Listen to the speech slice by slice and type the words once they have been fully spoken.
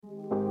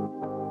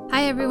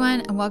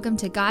everyone, and welcome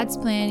to God's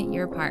Plan,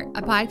 Your Part,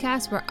 a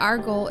podcast where our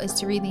goal is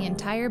to read the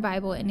entire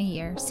Bible in a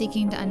year,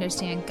 seeking to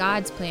understand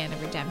God's plan of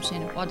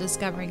redemption while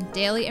discovering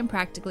daily and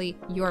practically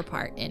your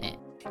part in it.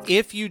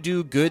 If you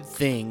do good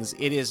things,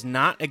 it is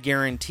not a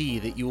guarantee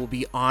that you will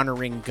be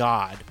honoring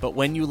God. But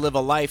when you live a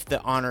life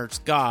that honors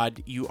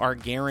God, you are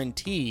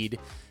guaranteed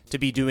to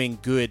be doing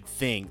good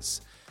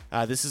things.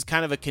 This is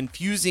kind of a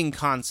confusing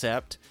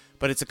concept,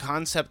 but it's a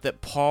concept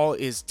that Paul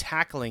is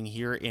tackling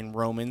here in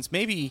Romans,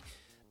 maybe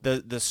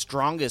the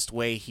strongest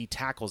way he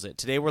tackles it.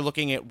 Today we're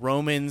looking at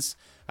Romans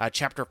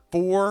chapter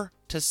 4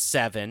 to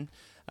 7,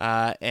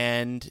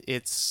 and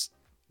it's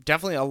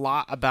definitely a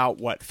lot about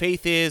what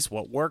faith is,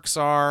 what works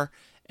are,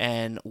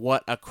 and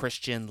what a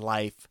Christian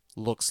life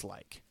looks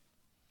like.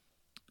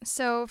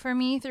 So for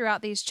me,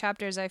 throughout these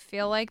chapters, I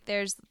feel like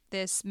there's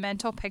this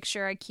mental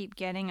picture I keep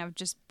getting of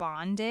just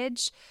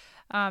bondage,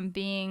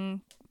 being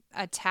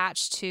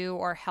attached to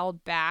or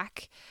held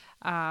back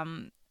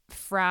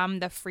from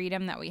the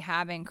freedom that we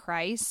have in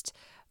Christ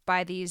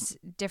by these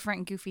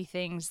different goofy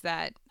things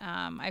that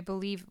I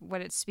believe what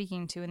it's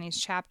speaking to in these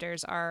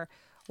chapters are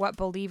what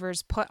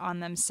believers put on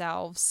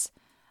themselves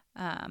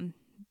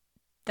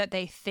that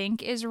they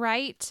think is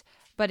right,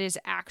 but is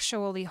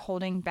actually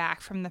holding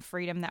back from the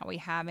freedom that we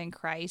have in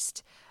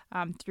Christ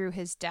through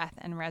his death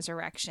and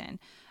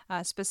resurrection.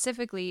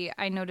 Specifically,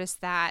 I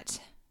noticed that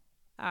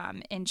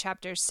in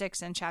chapter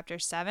 6 and chapter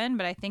 7,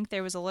 but I think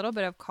there was a little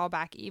bit of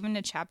callback even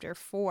to chapter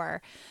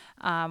 4,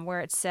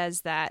 where it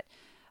says that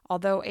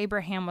although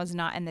Abraham was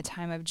not in the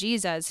time of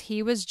Jesus,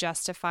 he was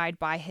justified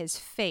by his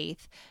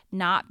faith,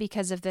 not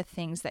because of the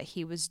things that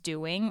he was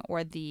doing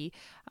or the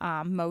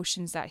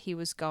motions that he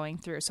was going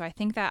through. So I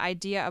think that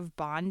idea of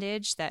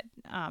bondage that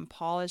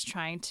Paul is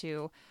trying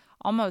to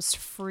almost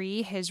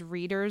free his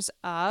readers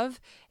of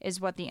is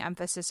what the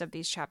emphasis of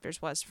these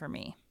chapters was for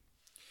me.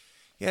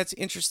 Yeah, it's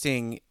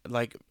interesting,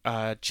 like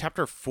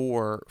chapter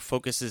 4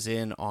 focuses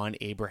in on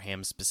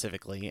Abraham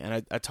specifically,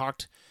 and I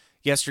talked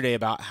yesterday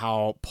about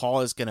how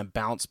Paul is going to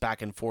bounce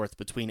back and forth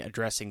between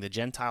addressing the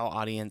Gentile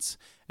audience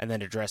and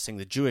then addressing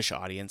the Jewish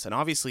audience, and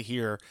obviously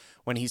here,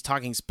 when he's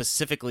talking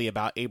specifically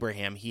about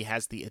Abraham, he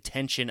has the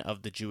attention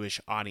of the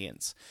Jewish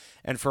audience,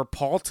 and for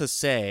Paul to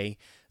say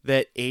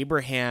that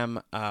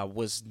Abraham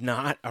was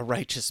not a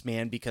righteous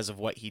man because of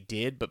what he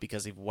did, but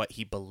because of what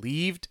he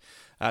believed,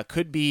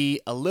 could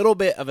be a little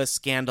bit of a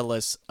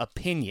scandalous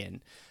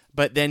opinion.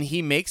 But then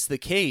he makes the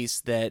case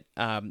that,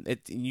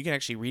 you can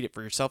actually read it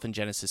for yourself in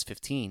Genesis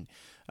 15.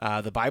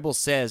 The Bible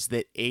says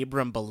that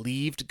Abram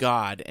believed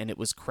God and it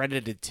was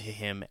credited to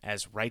him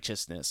as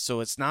righteousness. So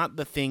it's not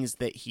the things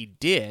that he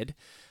did,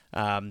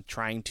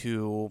 trying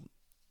to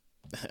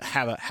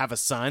have a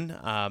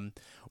son,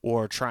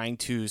 or trying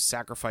to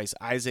sacrifice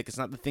Isaac. It's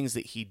not the things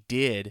that he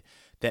did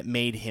that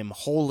made him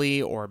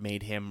holy or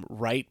made him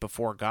right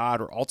before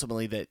God or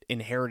ultimately that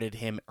inherited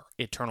him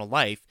eternal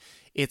life.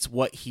 It's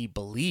what he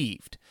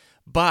believed.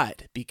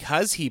 But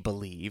because he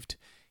believed,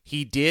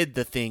 he did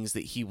the things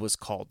that he was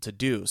called to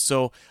do.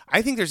 So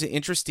I think there's an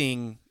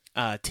interesting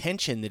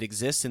tension that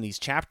exists in these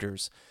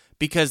chapters,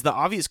 because the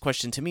obvious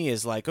question to me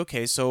is like,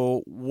 okay,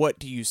 so what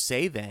do you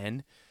say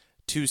then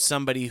to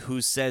somebody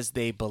who says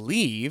they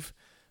believe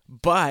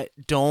but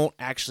don't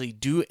actually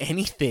do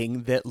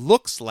anything that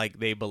looks like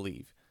they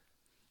believe?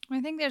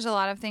 I think there's a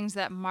lot of things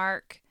that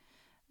mark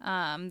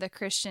the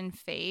Christian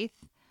faith,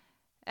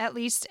 at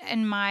least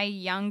in my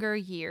younger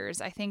years.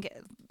 I think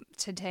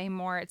today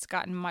it's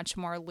gotten much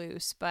more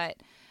loose. But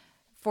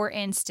for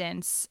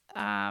instance,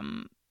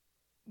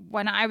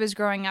 when I was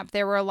growing up,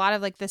 there were a lot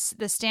of like the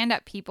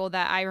stand-up people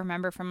that I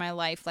remember from my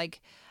life,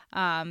 like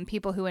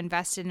people who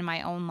invested in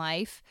my own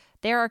life.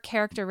 There are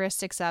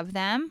characteristics of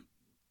them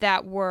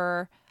that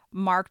were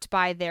marked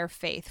by their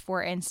faith.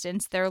 For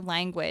instance, their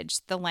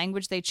language, the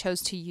language they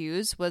chose to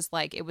use was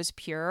like, it was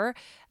pure.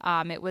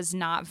 It was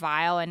not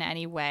vile in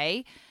any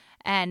way.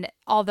 And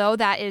although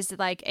that is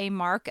like a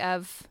mark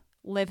of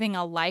living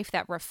a life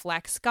that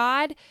reflects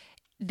God,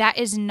 that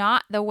is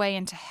not the way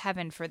into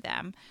heaven for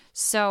them.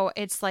 So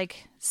it's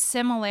like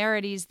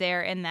similarities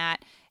there in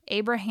that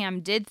Abraham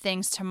did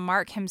things to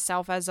mark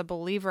himself as a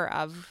believer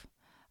of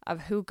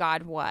who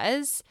God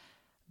was,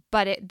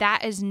 but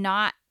that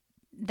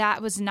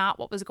was not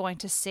what was going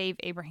to save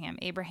Abraham.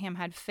 Abraham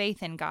had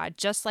faith in God,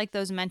 just like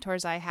those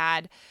mentors I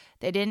had.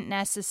 They didn't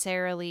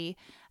necessarily,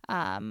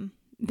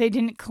 they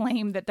didn't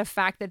claim that the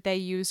fact that they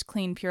used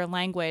clean, pure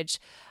language,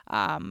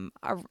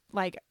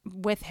 like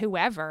with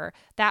whoever,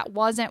 that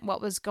wasn't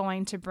what was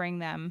going to bring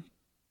them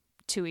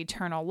to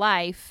eternal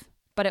life,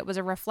 but it was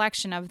a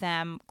reflection of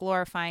them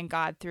glorifying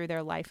God through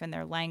their life and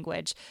their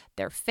language.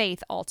 Their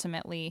faith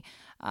ultimately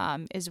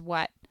is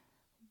what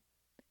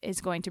is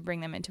going to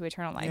bring them into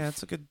eternal life. Yeah,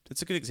 it's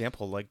a good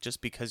example. Like,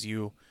 just because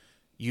you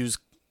use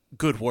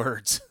good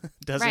words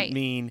doesn't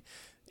mean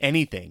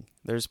anything.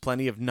 There's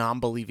plenty of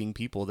non-believing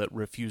people that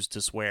refuse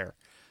to swear,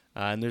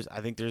 and I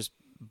think there's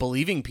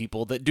believing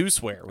people that do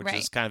swear, which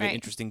is kind of an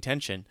interesting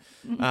tension.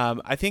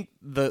 I think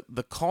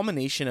the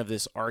culmination of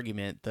this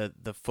argument,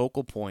 the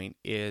focal point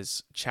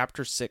is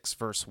chapter 6,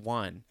 verse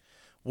 1.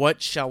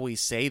 What shall we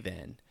say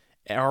then?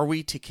 Are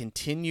we to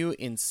continue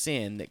in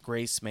sin that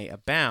grace may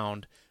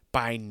abound?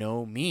 By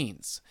no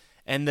means.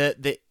 And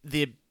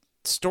the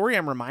story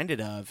I'm reminded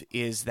of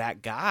is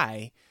that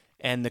guy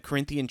and the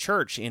Corinthian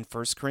church in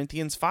 1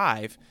 Corinthians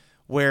 5,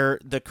 where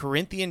the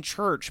Corinthian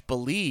church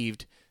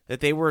believed that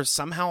they were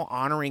somehow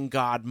honoring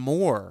God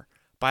more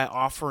by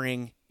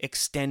offering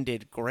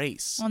extended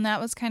grace. Well, and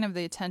that was kind of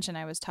the attention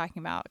I was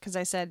talking about, because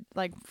I said,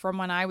 like, from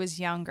when I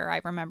was younger,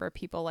 I remember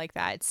people like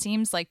that. It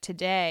seems like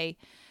today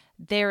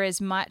there is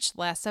much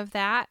less of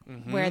that,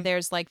 where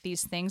there's like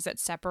these things that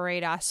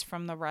separate us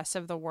from the rest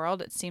of the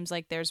world. It seems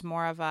like there's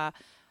more of a,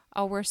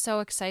 oh, we're so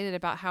excited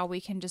about how we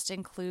can just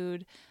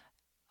include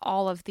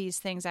all of these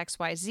things, X,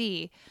 Y,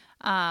 Z.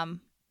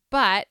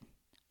 But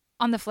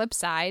on the flip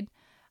side,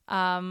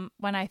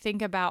 when I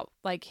think about,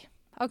 like,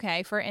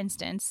 okay, for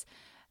instance,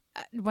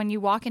 when you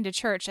walk into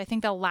church, I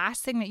think the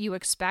last thing that you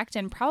expect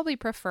and probably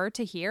prefer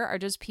to hear are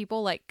just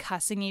people like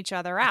cussing each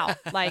other out.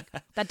 Like,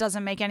 that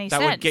doesn't make any sense.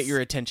 That would get your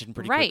attention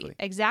pretty quickly. Right,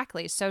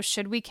 exactly. So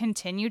should we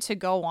continue to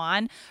go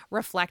on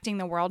reflecting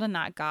the world and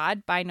not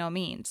God? By no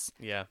means.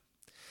 Yeah.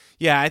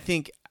 Yeah, I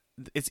think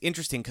it's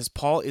interesting because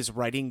Paul is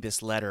writing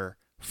this letter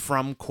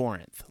from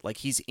Corinth. Like,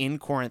 he's in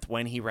Corinth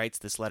when he writes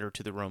this letter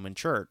to the Roman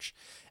church.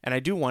 And I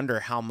do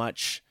wonder how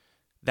much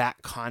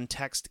that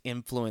context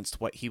influenced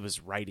what he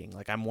was writing.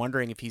 Like, I'm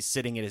wondering if he's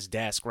sitting at his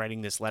desk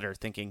writing this letter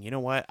thinking, you know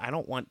what, I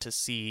don't want to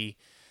see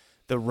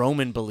the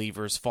Roman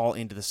believers fall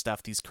into the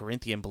stuff these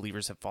Corinthian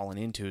believers have fallen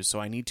into, so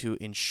I need to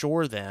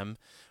ensure them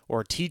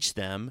or teach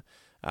them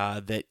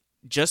that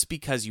just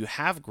because you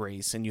have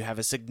grace and you have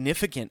a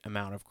significant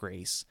amount of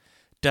grace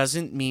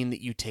doesn't mean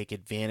that you take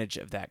advantage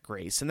of that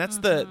grace. And that's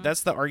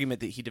the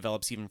argument that he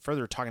develops even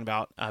further, talking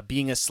about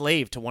being a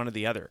slave to one or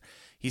the other.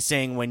 He's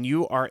saying when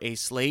you are a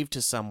slave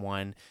to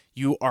someone,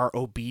 you are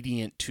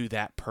obedient to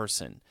that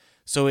person.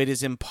 So it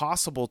is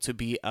impossible to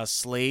be a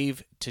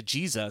slave to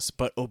Jesus,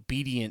 but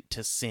obedient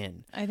to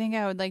sin. I think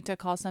I would like to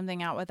call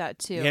something out with that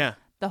too. Yeah.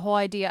 The whole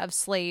idea of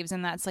slaves,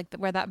 and that's like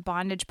where that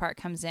bondage part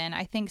comes in.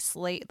 I think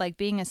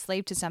being a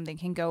slave to something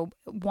can go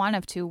one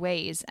of two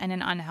ways, and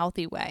an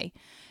unhealthy way.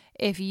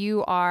 If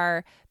you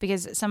are,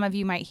 because some of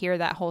you might hear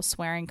that whole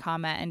swearing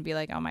comment and be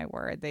like, oh my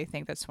word, they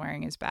think that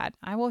swearing is bad.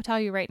 I will tell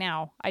you right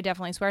now, I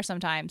definitely swear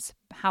sometimes.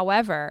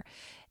 However,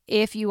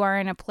 if you are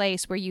in a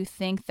place where you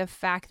think the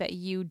fact that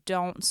you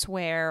don't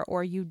swear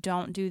or you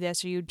don't do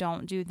this or you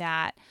don't do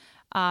that,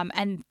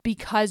 and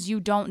because you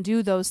don't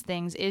do those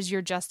things is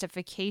your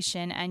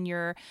justification and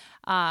your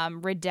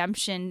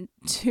redemption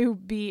to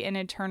be in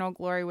eternal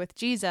glory with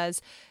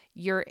Jesus,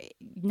 you're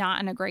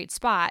not in a great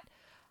spot.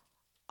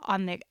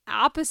 On the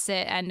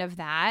opposite end of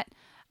that,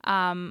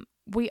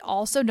 we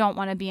also don't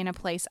want to be in a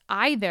place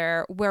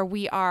either where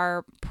we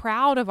are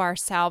proud of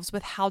ourselves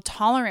with how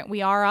tolerant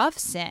we are of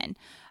sin.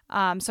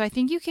 So I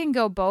think you can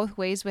go both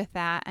ways with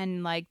that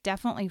and like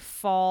definitely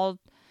fall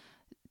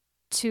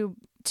to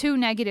two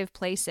negative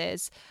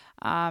places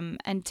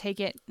and take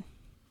it,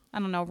 I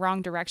don't know,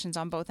 wrong directions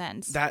on both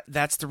ends.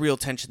 That's the real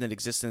tension that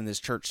exists in this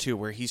church too,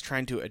 where he's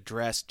trying to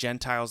address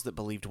Gentiles that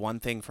believed one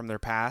thing from their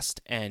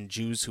past and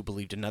Jews who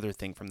believed another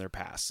thing from their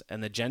past.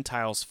 And the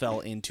Gentiles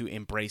fell into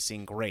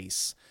embracing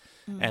grace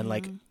and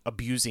like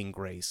abusing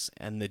grace,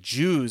 and the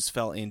Jews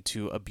fell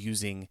into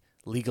abusing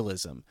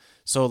legalism.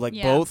 So like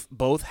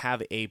both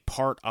have a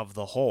part of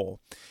the whole.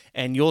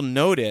 And you'll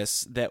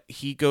notice that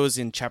he goes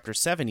in chapter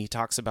 7, he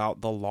talks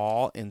about the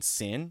law and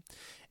sin.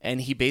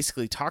 And he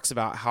basically talks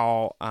about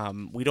how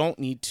we don't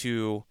need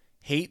to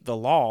hate the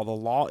law. The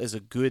law is a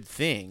good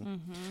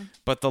thing,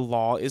 but the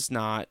law is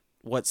not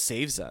what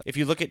saves us. If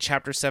you look at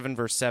chapter 7,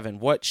 verse 7,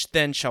 what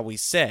then shall we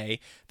say?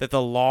 That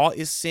the law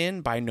is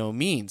sin? By no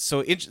means.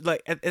 So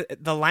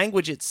the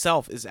language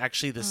itself is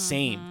actually the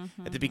same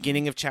at the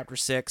beginning of chapter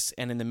 6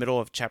 and in the middle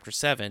of chapter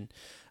 7.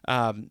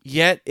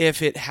 Yet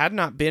if it had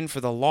not been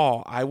for the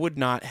law, I would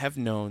not have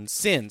known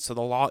sin. So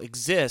the law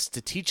exists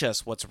to teach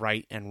us what's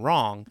right and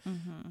wrong,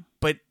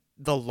 but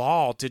the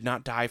law did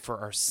not die for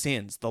our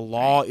sins. The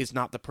law is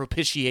not the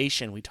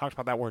propitiation. We talked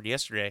about that word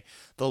yesterday.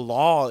 The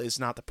law is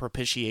not the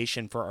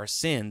propitiation for our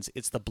sins.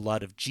 It's the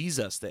blood of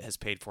Jesus that has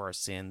paid for our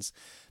sins.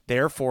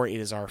 Therefore, it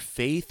is our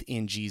faith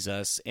in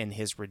Jesus and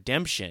his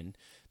redemption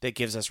that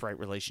gives us right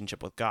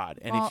relationship with God.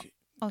 And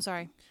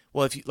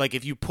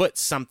if you put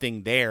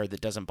something there that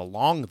doesn't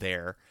belong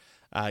there,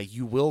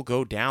 you will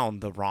go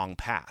down the wrong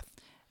path.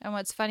 And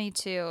what's funny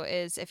too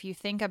is if you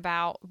think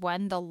about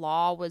when the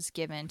law was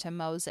given to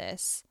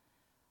Moses,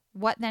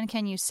 what then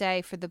can you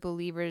say for the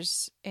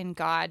believers in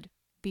God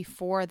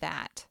before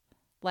that?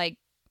 Like,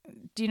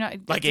 do you know?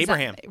 Like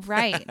Abraham.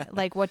 Right.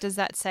 Like, what does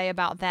that say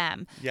about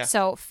them? Yeah.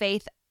 So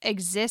faith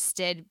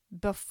existed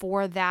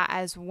before that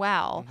as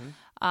well.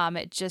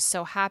 It just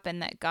so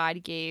happened that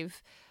God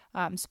gave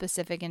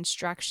specific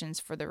instructions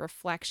for the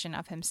reflection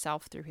of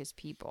himself through his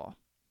people.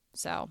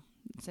 So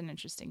it's an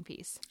interesting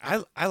piece.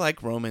 I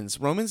like Romans.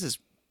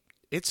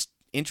 It's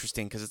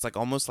interesting because it's like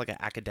almost like an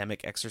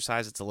academic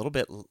exercise. It's a little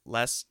bit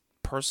less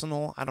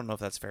personal. I don't know if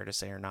that's fair to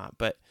say or not,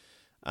 but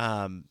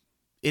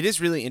it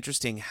is really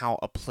interesting how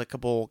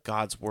applicable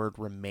God's word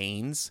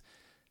remains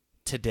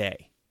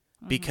today.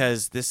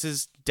 because this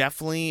is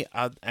definitely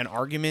an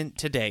argument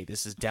today.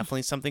 This is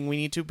definitely something we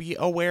need to be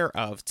aware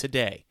of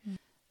today.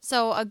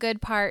 So a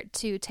good part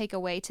to take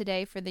away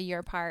today for the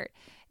your part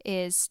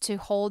is to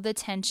hold the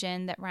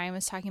tension that Ryan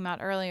was talking about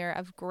earlier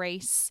of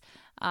grace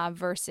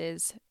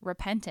versus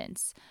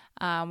repentance.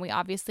 We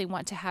obviously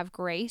want to have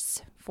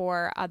grace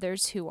for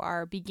others who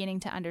are beginning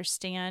to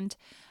understand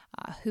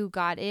who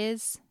God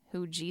is,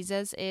 who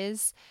Jesus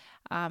is,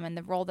 and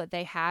the role that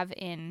they have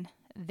in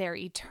their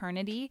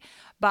eternity,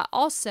 but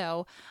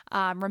also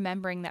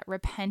remembering that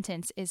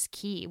repentance is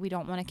key. We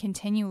don't want to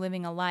continue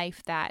living a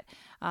life that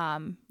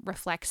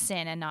reflects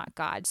sin and not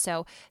God.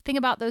 So think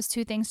about those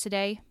two things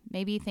today.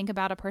 Maybe think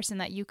about a person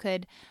that you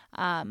could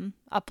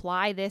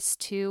apply this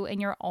to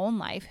in your own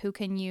life. Who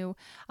can you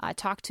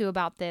talk to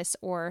about this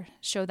or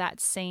show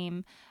that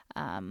same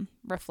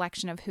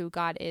reflection of who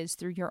God is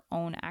through your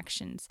own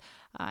actions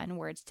and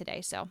words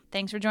today. So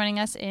thanks for joining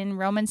us in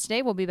Romans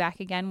today. We'll be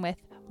back again with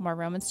more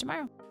Romans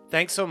tomorrow.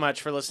 Thanks so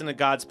much for listening to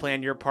God's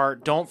Plan, Your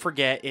Part. Don't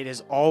forget, it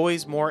is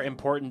always more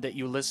important that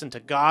you listen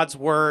to God's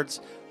words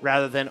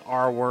rather than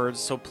our words.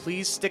 So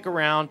please stick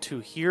around to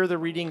hear the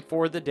reading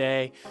for the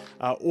day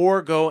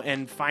or go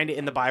and find it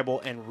in the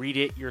Bible and read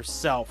it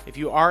yourself. If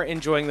you are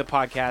enjoying the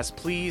podcast,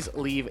 please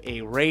leave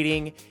a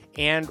rating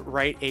and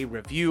write a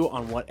review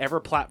on whatever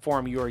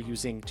platform you are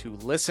using to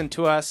listen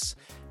to us.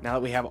 Now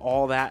that we have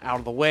all that out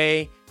of the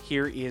way,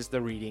 here is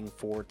the reading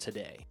for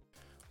today.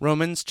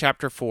 Romans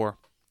chapter 4.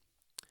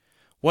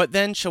 What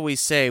then shall we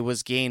say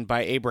was gained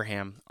by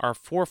Abraham, our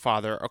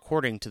forefather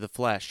according to the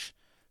flesh?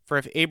 For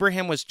if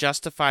Abraham was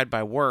justified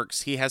by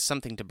works, he has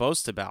something to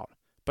boast about,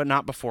 but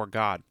not before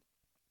God.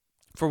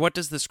 For what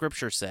does the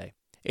Scripture say?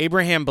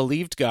 Abraham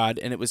believed God,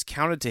 and it was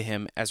counted to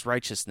him as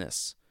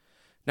righteousness.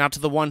 Now to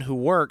the one who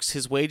works,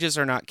 his wages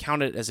are not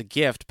counted as a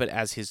gift, but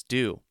as his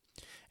due.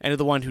 And to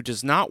the one who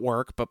does not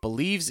work, but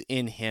believes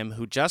in him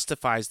who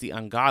justifies the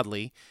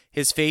ungodly,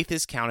 his faith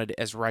is counted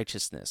as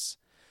righteousness.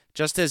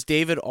 Just as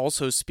David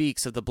also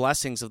speaks of the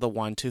blessings of the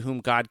one to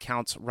whom God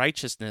counts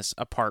righteousness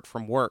apart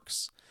from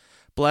works.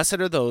 Blessed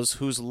are those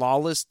whose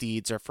lawless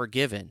deeds are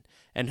forgiven,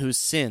 and whose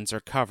sins are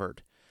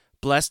covered.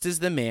 Blessed is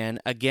the man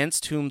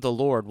against whom the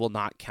Lord will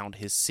not count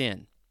his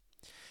sin.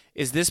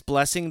 Is this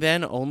blessing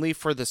then only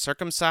for the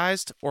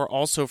circumcised, or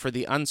also for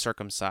the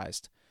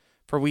uncircumcised?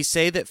 For we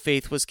say that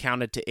faith was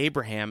counted to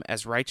Abraham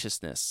as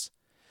righteousness.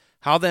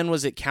 How then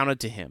was it counted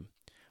to him?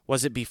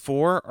 Was it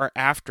before or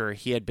after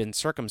he had been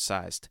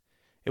circumcised?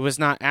 It was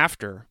not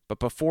after, but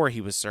before he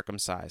was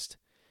circumcised.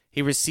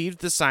 He received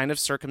the sign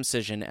of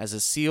circumcision as a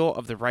seal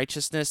of the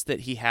righteousness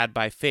that he had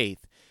by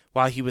faith,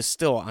 while he was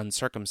still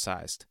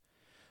uncircumcised.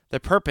 The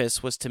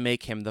purpose was to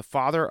make him the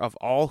father of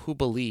all who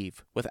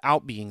believe,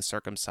 without being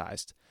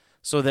circumcised,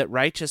 so that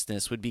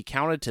righteousness would be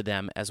counted to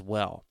them as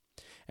well,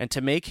 and to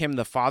make him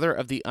the father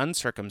of the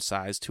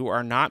uncircumcised, who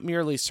are not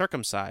merely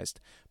circumcised,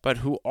 but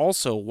who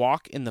also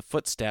walk in the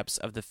footsteps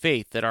of the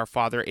faith that our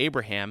father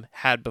Abraham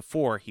had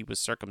before he was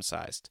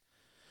circumcised.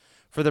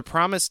 For the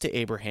promise to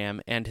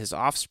Abraham and his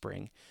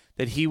offspring,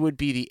 that he would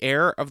be the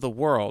heir of the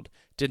world,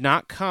 did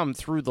not come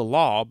through the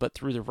law, but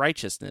through the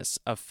righteousness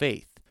of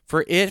faith.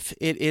 For if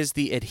it is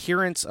the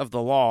adherents of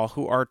the law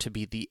who are to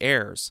be the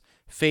heirs,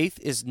 faith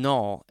is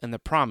null and the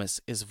promise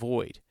is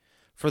void.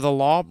 For the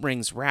law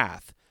brings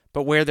wrath,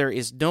 but where there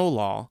is no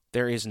law,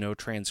 there is no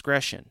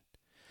transgression.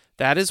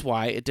 That is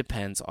why it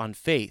depends on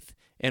faith,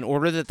 in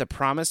order that the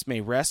promise may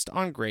rest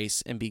on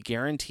grace and be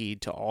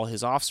guaranteed to all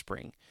his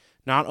offspring,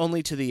 not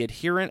only to the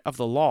adherent of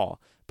the law,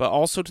 but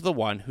also to the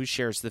one who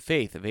shares the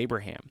faith of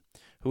Abraham,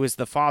 who is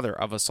the father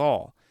of us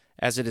all.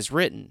 As it is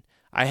written,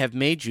 I have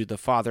made you the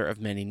father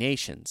of many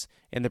nations,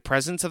 in the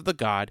presence of the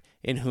God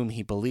in whom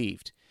he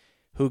believed,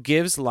 who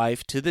gives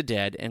life to the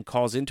dead and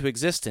calls into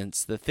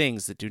existence the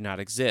things that do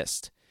not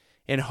exist.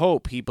 In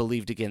hope he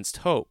believed against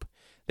hope,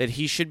 that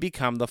he should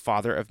become the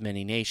father of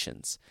many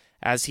nations.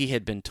 As he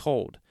had been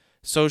told,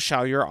 so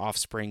shall your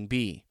offspring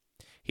be.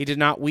 He did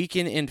not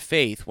weaken in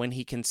faith when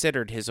he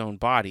considered his own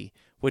body,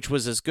 which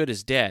was as good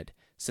as dead,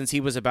 since he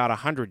was about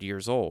 100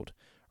 years old,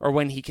 or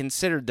when he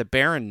considered the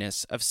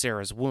barrenness of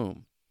Sarah's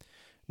womb.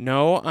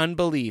 No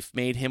unbelief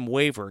made him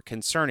waver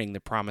concerning the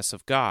promise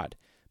of God,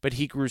 but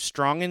he grew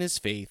strong in his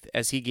faith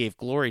as he gave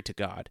glory to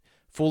God,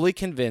 fully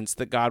convinced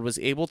that God was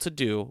able to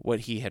do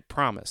what he had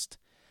promised.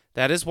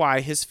 That is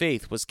why his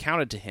faith was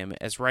counted to him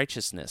as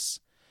righteousness.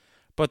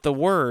 But the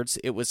words,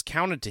 it was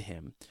counted to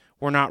him,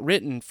 were not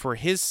written for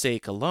his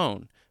sake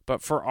alone,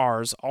 but for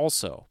ours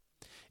also.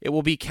 It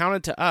will be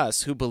counted to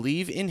us who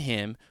believe in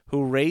him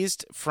who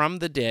raised from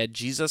the dead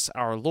Jesus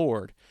our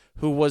Lord,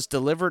 who was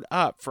delivered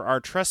up for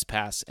our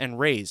trespass and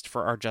raised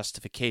for our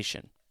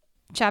justification.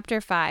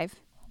 Chapter 5.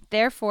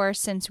 Therefore,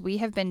 since we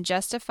have been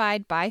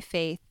justified by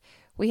faith,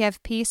 we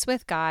have peace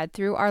with God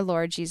through our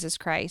Lord Jesus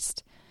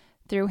Christ.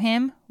 Through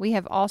him, we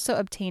have also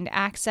obtained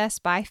access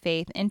by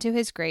faith into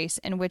his grace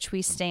in which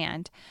we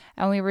stand,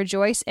 and we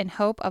rejoice in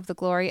hope of the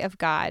glory of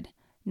God.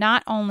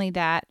 Not only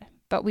that,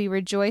 but we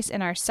rejoice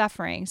in our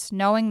sufferings,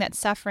 knowing that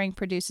suffering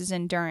produces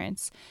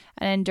endurance,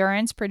 and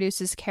endurance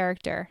produces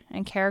character,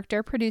 and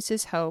character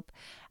produces hope,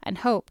 and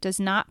hope does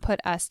not put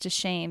us to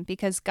shame,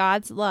 because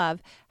God's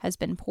love has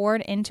been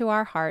poured into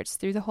our hearts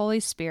through the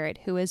Holy Spirit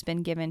who has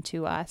been given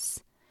to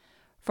us.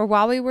 For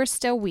while we were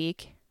still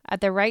weak,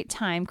 at the right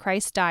time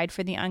Christ died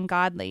for the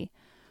ungodly.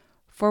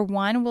 For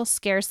one will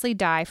scarcely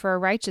die for a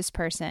righteous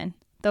person,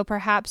 though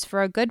perhaps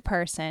for a good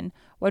person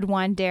would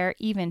one dare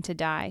even to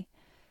die.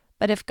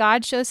 But if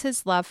God shows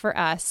his love for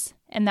us,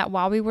 in that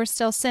while we were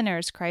still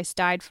sinners, Christ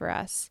died for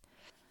us.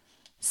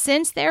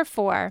 Since,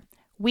 therefore,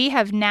 we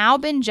have now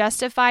been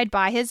justified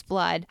by his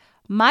blood,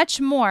 much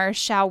more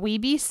shall we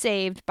be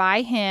saved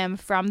by him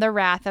from the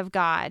wrath of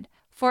God.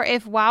 For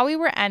if while we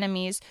were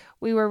enemies,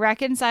 we were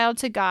reconciled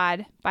to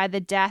God by the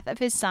death of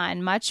his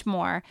Son, much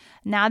more,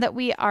 now that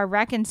we are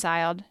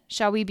reconciled,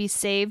 shall we be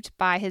saved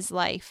by his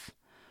life.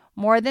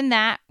 More than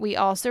that, we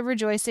also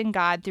rejoice in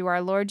God through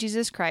our Lord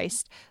Jesus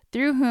Christ,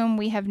 through whom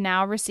we have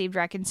now received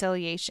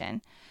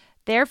reconciliation.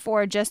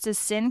 Therefore, just as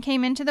sin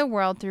came into the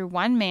world through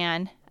one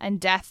man, and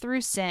death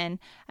through sin,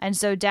 and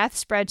so death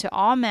spread to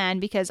all men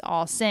because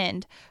all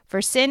sinned.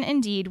 For sin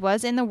indeed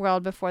was in the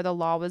world before the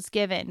law was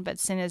given, but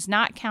sin is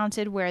not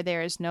counted where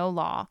there is no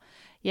law.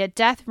 Yet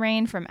death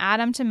reigned from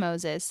Adam to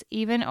Moses,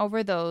 even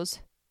over those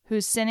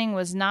whose sinning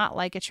was not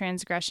like a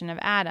transgression of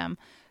Adam,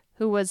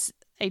 who was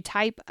a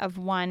type of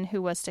one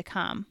who was to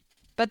come.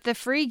 But the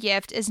free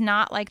gift is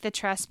not like the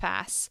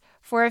trespass.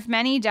 For if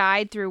many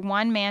died through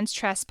one man's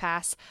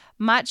trespass,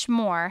 much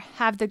more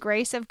have the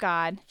grace of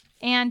God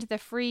and the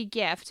free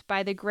gift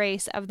by the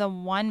grace of the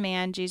one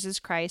man Jesus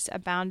Christ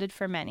abounded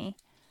for many.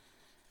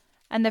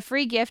 And the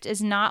free gift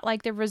is not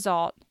like the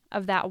result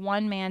of that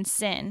one man's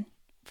sin.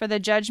 For the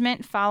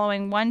judgment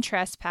following one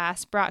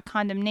trespass brought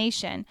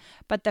condemnation,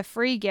 but the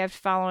free gift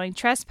following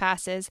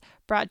trespasses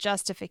brought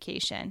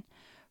justification.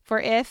 For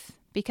if,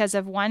 because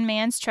of one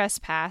man's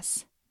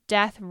trespass,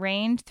 death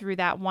reigned through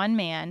that one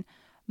man,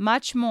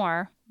 much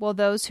more will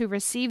those who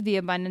receive the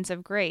abundance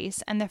of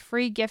grace and the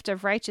free gift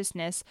of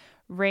righteousness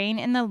reign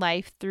in the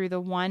life through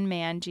the one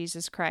man,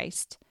 Jesus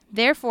Christ.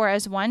 Therefore,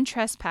 as one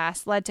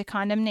trespass led to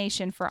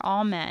condemnation for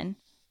all men,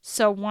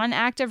 so one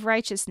act of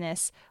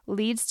righteousness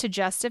leads to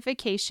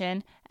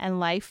justification and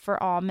life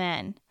for all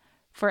men.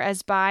 For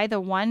as by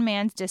the one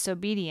man's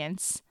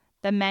disobedience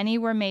the many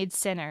were made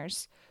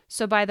sinners,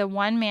 so by the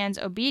one man's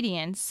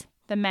obedience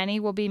the many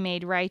will be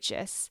made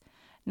righteous.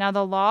 Now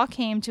the law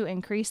came to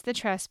increase the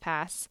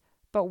trespass,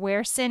 but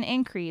where sin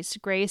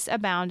increased, grace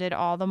abounded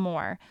all the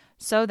more,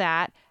 so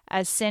that,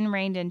 as sin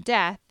reigned in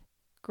death,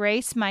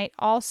 grace might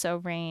also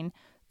reign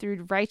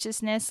through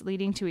righteousness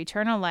leading to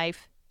eternal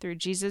life through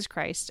Jesus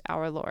Christ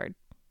our Lord.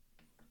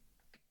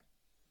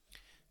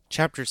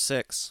 Chapter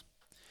 6.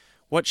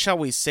 What shall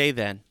we say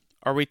then?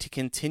 Are we to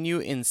continue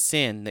in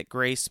sin that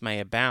grace may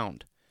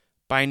abound?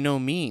 By no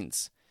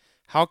means.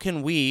 How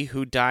can we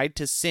who died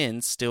to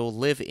sin still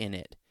live in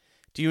it?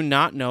 Do you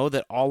not know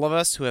that all of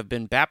us who have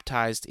been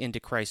baptized into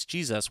Christ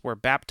Jesus were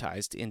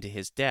baptized into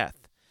his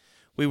death?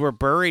 We were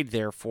buried,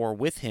 therefore,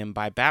 with him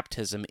by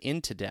baptism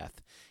into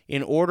death,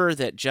 in order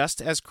that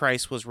just as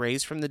Christ was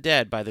raised from the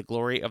dead by the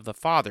glory of the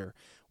Father,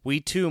 we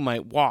too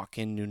might walk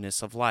in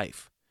newness of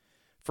life.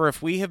 For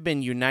if we have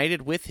been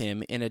united with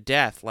him in a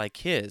death like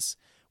his,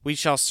 we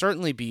shall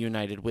certainly be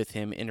united with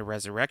him in a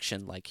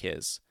resurrection like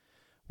his.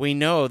 We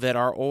know that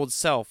our old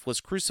self was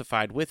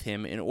crucified with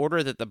him in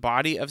order that the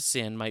body of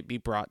sin might be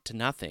brought to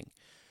nothing,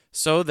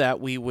 so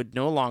that we would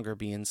no longer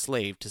be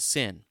enslaved to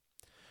sin.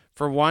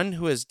 For one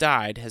who has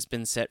died has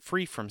been set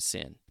free from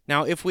sin.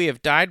 Now if we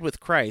have died with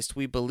Christ,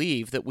 we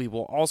believe that we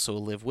will also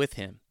live with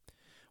him.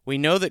 We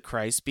know that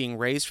Christ, being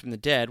raised from the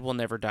dead, will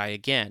never die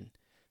again.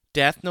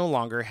 Death no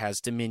longer has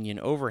dominion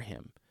over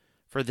him.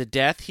 For the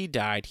death he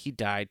died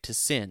to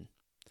sin.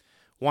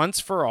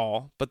 Once for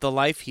all, but the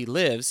life he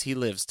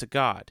lives to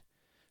God.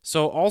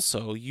 So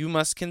also you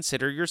must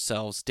consider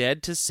yourselves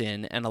dead to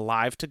sin and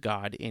alive to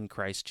God in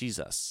Christ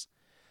Jesus.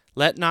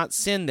 Let not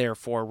sin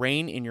therefore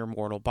reign in your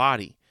mortal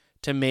body,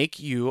 to make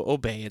you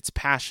obey its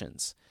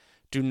passions.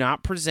 Do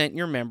not present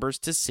your members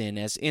to sin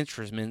as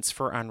instruments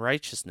for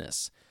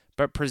unrighteousness,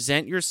 but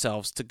present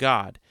yourselves to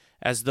God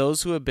as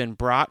those who have been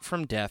brought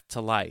from death to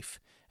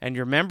life, and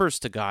your members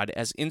to God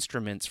as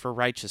instruments for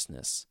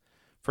righteousness.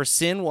 For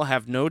sin will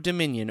have no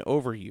dominion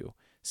over you,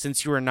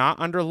 since you are not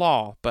under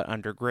law, but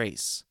under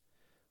grace.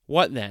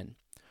 What then?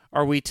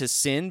 Are we to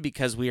sin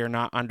because we are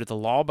not under the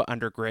law, but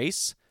under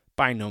grace?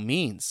 By no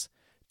means.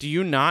 Do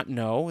you not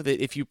know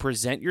that if you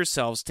present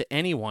yourselves to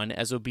anyone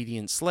as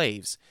obedient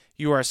slaves,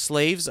 you are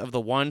slaves of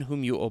the one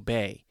whom you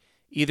obey,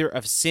 either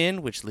of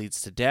sin, which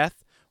leads to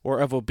death, or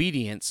of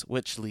obedience,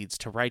 which leads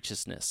to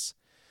righteousness?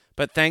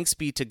 But thanks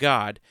be to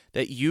God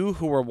that you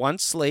who were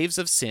once slaves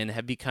of sin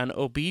have become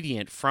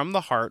obedient from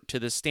the heart to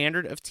the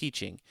standard of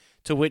teaching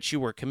to which you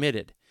were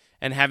committed,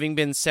 and having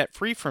been set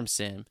free from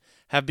sin,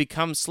 have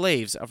become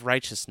slaves of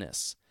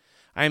righteousness.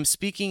 I am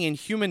speaking in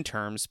human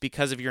terms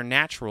because of your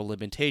natural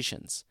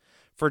limitations.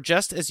 For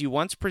just as you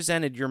once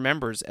presented your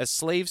members as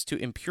slaves to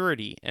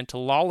impurity and to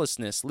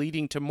lawlessness,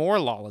 leading to more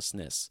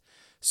lawlessness,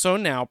 so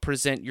now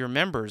present your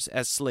members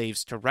as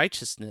slaves to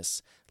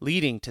righteousness,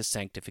 leading to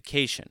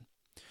sanctification.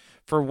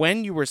 For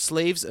when you were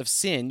slaves of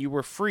sin, you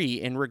were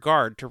free in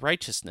regard to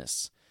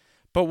righteousness.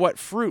 But what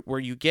fruit were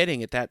you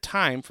getting at that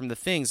time from the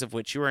things of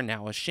which you are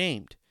now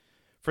ashamed?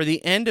 For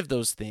the end of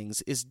those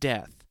things is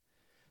death.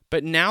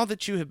 But now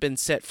that you have been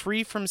set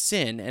free from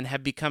sin and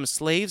have become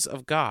slaves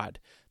of God,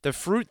 the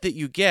fruit that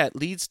you get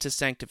leads to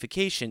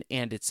sanctification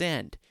and its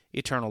end,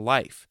 eternal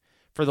life.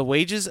 For the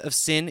wages of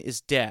sin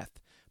is death,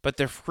 but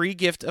the free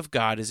gift of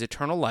God is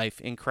eternal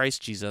life in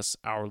Christ Jesus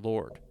our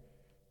Lord.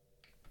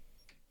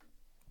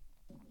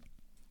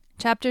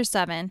 Chapter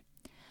 7.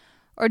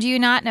 Or do you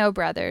not know,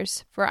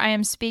 brothers, for I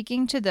am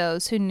speaking to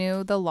those who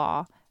knew the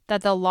law,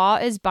 that the law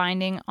is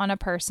binding on a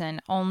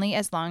person only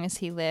as long as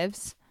he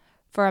lives?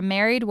 For a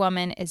married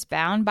woman is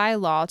bound by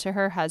law to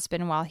her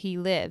husband while he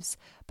lives,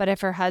 but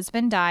if her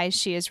husband dies,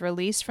 she is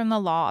released from the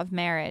law of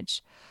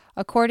marriage.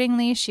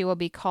 Accordingly, she will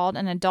be called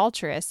an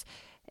adulteress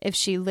if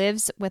she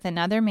lives with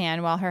another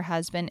man while her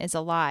husband is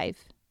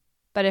alive.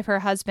 But if her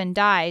husband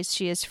dies,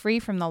 she is free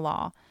from the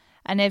law,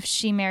 and if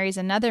she marries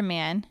another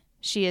man,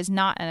 she is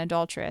not an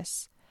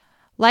adulteress.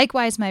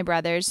 Likewise, my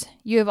brothers,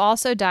 you have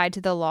also died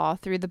to the law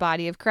through the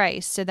body of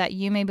Christ, so that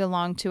you may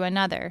belong to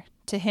another,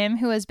 to him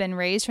who has been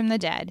raised from the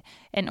dead,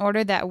 in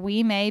order that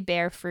we may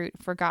bear fruit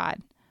for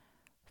God.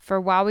 For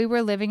while we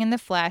were living in the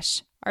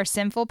flesh, our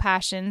sinful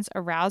passions,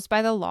 aroused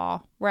by the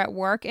law, were at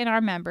work in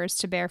our members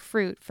to bear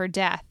fruit for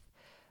death.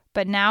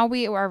 But now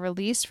we are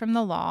released from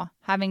the law,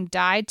 having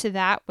died to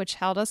that which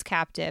held us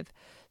captive,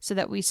 so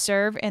that we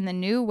serve in the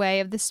new way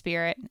of the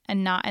Spirit,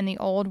 and not in the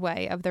old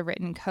way of the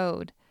written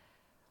code.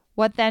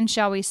 What then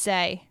shall we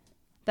say?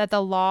 That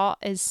the law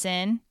is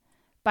sin?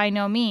 By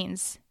no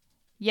means.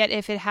 Yet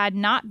if it had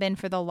not been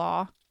for the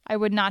law, I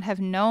would not have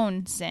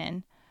known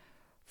sin.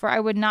 For I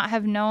would not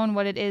have known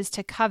what it is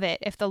to covet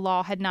if the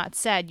law had not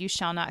said, "You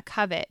shall not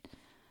covet."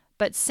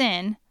 But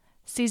sin,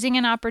 seizing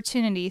an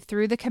opportunity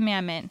through the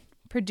commandment,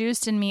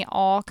 produced in me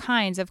all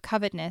kinds of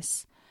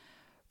covetousness.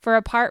 For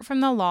apart from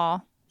the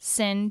law,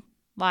 sin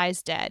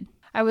lies dead.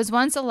 I was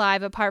once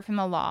alive apart from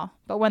the law,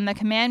 but when the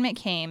commandment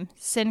came,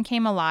 sin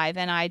came alive,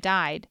 and I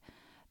died.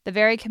 The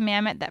very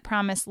commandment that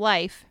promised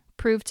life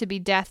proved to be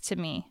death to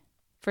me.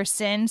 For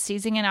sin,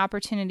 seizing an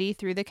opportunity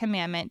through the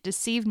commandment,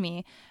 deceived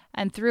me,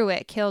 and through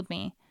it killed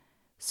me.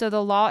 So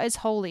the law is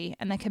holy,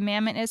 and the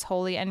commandment is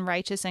holy and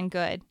righteous and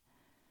good.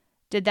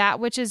 Did that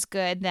which is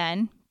good,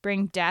 then,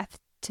 bring death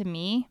to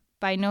me?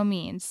 By no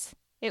means.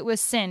 It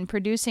was sin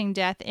producing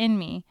death in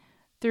me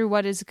through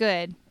what is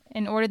good,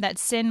 in order that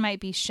sin might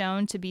be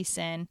shown to be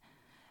sin,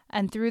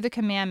 and through the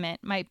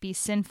commandment might be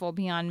sinful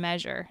beyond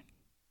measure.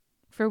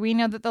 For we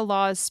know that the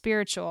law is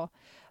spiritual,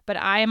 but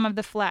I am of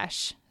the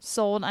flesh,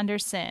 sold under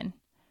sin.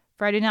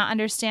 For I do not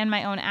understand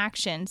my own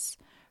actions,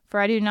 for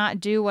I do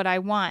not do what I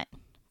want,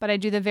 but I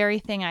do the very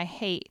thing I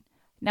hate.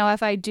 Now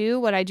if I do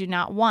what I do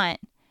not want,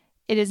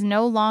 it is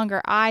no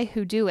longer I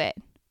who do it,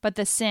 but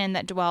the sin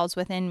that dwells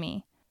within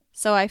me.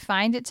 So I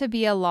find it to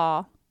be a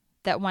law,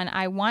 that when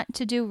I want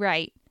to do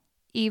right,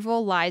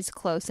 evil lies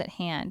close at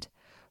hand.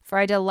 For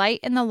I delight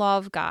in the law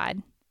of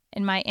God,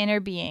 in my inner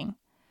being.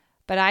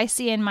 But I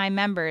see in my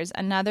members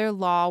another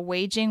law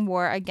waging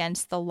war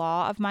against the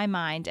law of my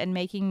mind and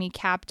making me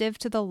captive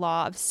to the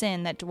law of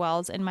sin that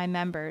dwells in my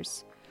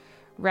members.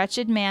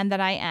 Wretched man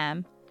that I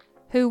am,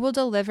 who will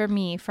deliver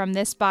me from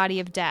this body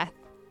of death?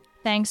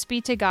 Thanks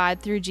be to God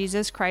through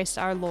Jesus Christ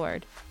our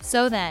Lord.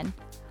 So then,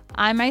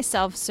 I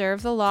myself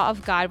serve the law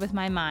of God with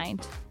my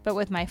mind, but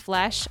with my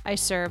flesh I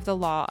serve the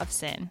law of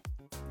sin.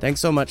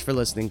 Thanks so much for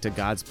listening to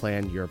God's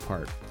Plan, Your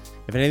Part.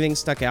 If anything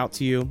stuck out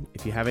to you,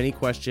 if you have any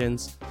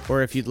questions,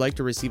 or if you'd like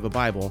to receive a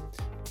Bible,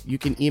 you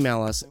can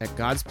email us at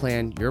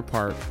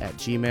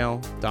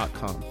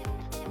godsplанyourpart@gmail.com.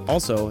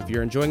 Also, if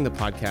you're enjoying the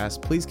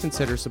podcast, please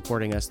consider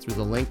supporting us through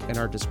the link in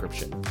our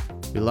description.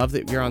 We love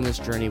that you're on this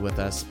journey with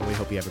us, and we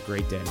hope you have a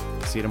great day.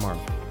 See you tomorrow.